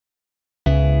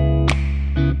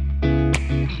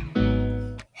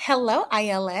Hello,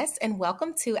 ILS, and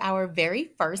welcome to our very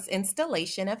first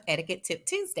installation of Etiquette Tip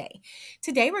Tuesday.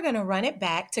 Today, we're going to run it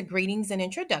back to greetings and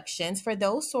introductions for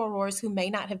those sorors who may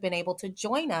not have been able to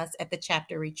join us at the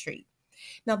chapter retreat.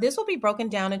 Now, this will be broken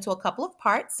down into a couple of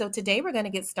parts, so today we're going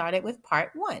to get started with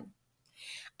part one.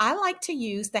 I like to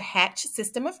use the H.A.C.H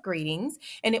system of greetings,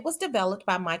 and it was developed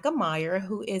by Micah Meyer,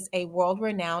 who is a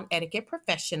world-renowned etiquette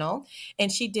professional,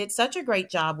 and she did such a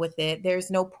great job with it. There's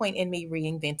no point in me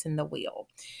reinventing the wheel.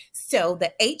 So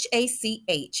the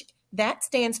H.A.C.H, that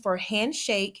stands for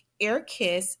handshake, air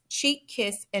kiss, cheek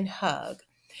kiss, and hug.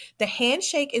 The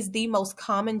handshake is the most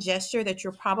common gesture that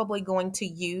you're probably going to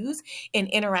use in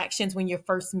interactions when you're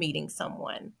first meeting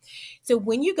someone. So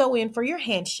when you go in for your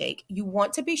handshake, you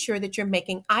want to be sure that you're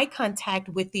making eye contact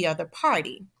with the other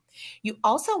party. You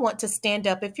also want to stand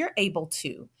up if you're able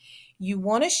to. You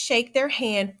want to shake their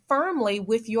hand firmly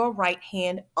with your right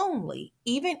hand only,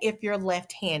 even if you're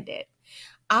left-handed.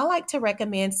 I like to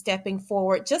recommend stepping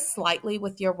forward just slightly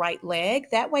with your right leg.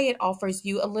 That way it offers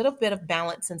you a little bit of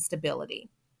balance and stability.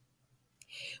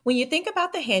 When you think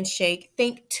about the handshake,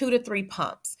 think 2 to 3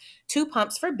 pumps. 2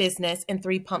 pumps for business and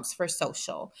 3 pumps for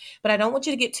social. But I don't want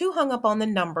you to get too hung up on the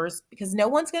numbers because no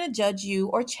one's going to judge you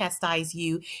or chastise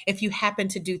you if you happen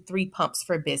to do 3 pumps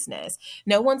for business.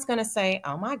 No one's going to say,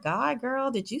 oh my God,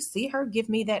 girl, did you see her give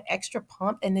me that extra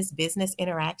pump in this business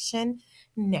interaction?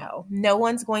 No, no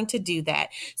one's going to do that.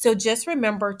 So just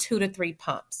remember 2 to 3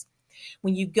 pumps.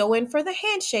 When you go in for the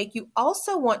handshake, you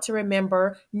also want to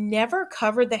remember never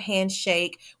cover the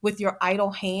handshake with your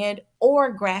idle hand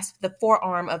or grasp the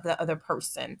forearm of the other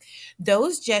person.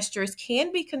 Those gestures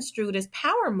can be construed as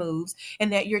power moves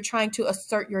and that you're trying to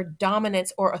assert your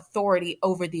dominance or authority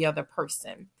over the other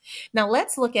person. Now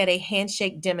let's look at a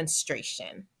handshake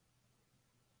demonstration.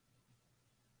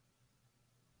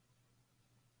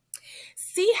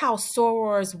 See how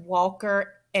sorors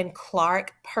Walker and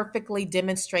Clark perfectly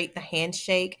demonstrate the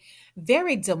handshake?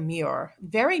 Very demure,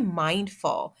 very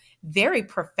mindful, very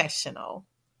professional.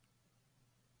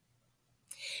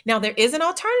 Now, there is an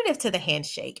alternative to the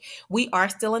handshake. We are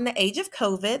still in the age of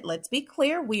COVID. Let's be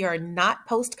clear, we are not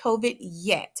post-COVID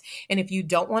yet. And if you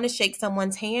don't want to shake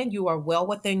someone's hand, you are well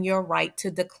within your right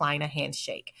to decline a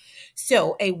handshake.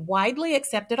 So a widely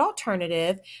accepted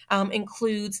alternative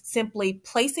includes simply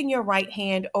placing your right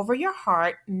hand over your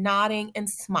heart, nodding and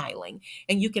smiling.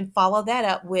 And you can follow that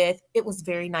up with, it was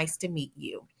very nice to meet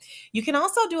you. You can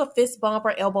also do a fist bump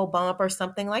or elbow bump or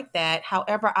something like that.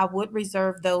 However, I would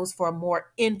reserve those for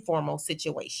more informal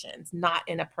situations, not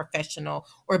in a professional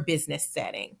or business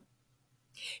setting.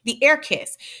 The air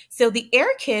kiss. So the air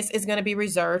kiss is going to be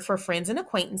reserved for friends and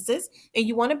acquaintances, and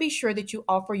you want to be sure that you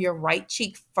offer your right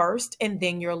cheek first and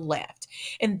then your left.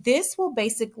 And this will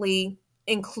basically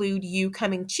include you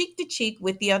coming cheek to cheek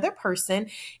with the other person,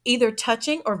 either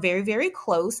touching or very, very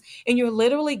close, and you're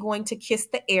literally going to kiss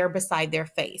the air beside their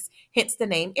face, hence the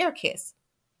name air kiss.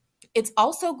 It's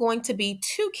also going to be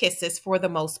 2 kisses for the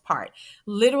most part,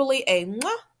 literally a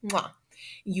mwah, mwah.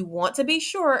 You want to be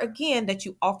sure, again, that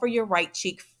you offer your right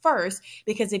cheek first,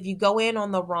 because if you go in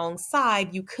on the wrong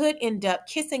side, you could end up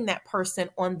kissing that person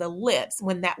on the lips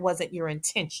when that wasn't your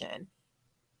intention.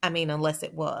 I mean, unless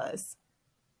it was.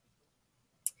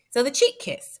 So the cheek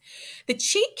kiss. The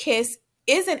cheek kiss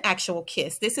is an actual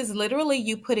kiss. This is literally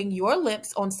you putting your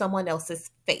lips on someone else's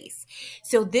face.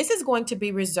 So this is going to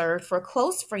be reserved for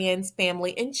close friends,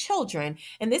 family, and children.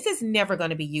 And this is never going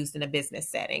to be used in a business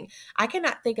setting. I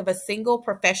cannot think of a single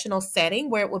professional setting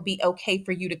where it would be okay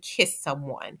for you to kiss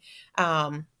someone.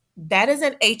 That is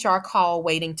an HR call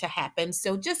waiting to happen.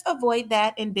 So just avoid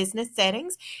that in business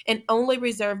settings and only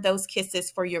reserve those kisses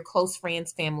for your close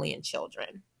friends, family, and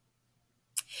children.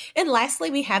 And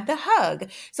lastly, we have the hug.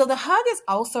 So the hug is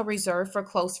also reserved for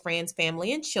close friends,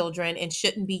 family, and children and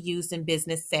shouldn't be used in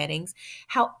business settings.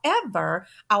 However,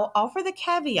 I'll offer the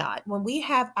caveat when we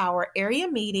have our area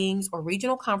meetings or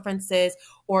regional conferences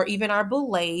or even our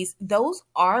boules, those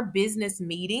are business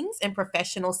meetings and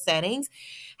professional settings.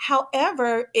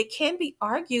 However, it can be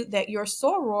argued that your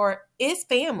soror is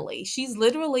family. She's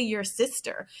literally your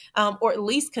sister, or at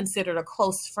least considered a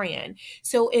close friend.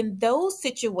 So in those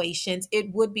situations,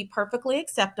 it would be perfectly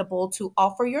acceptable to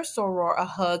offer your soror a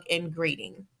hug and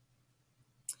greeting.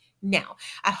 Now,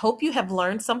 I hope you have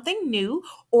learned something new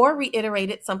or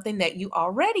reiterated something that you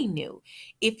already knew.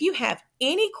 If you have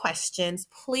any questions,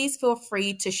 please feel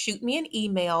free to shoot me an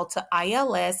email to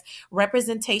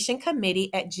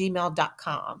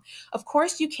ilsrepresentationcommittee@gmail.com. Of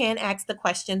course, you can ask the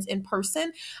questions in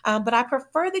person, but I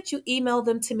prefer that you email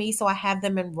them to me so I have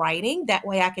them in writing. That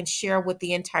way I can share with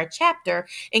the entire chapter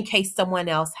in case someone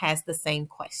else has the same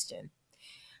question.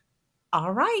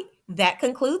 All right, that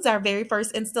concludes our very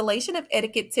first installation of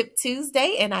Etiquette Tip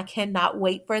Tuesday, and I cannot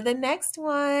wait for the next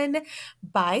one.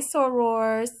 Bye,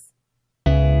 sorors.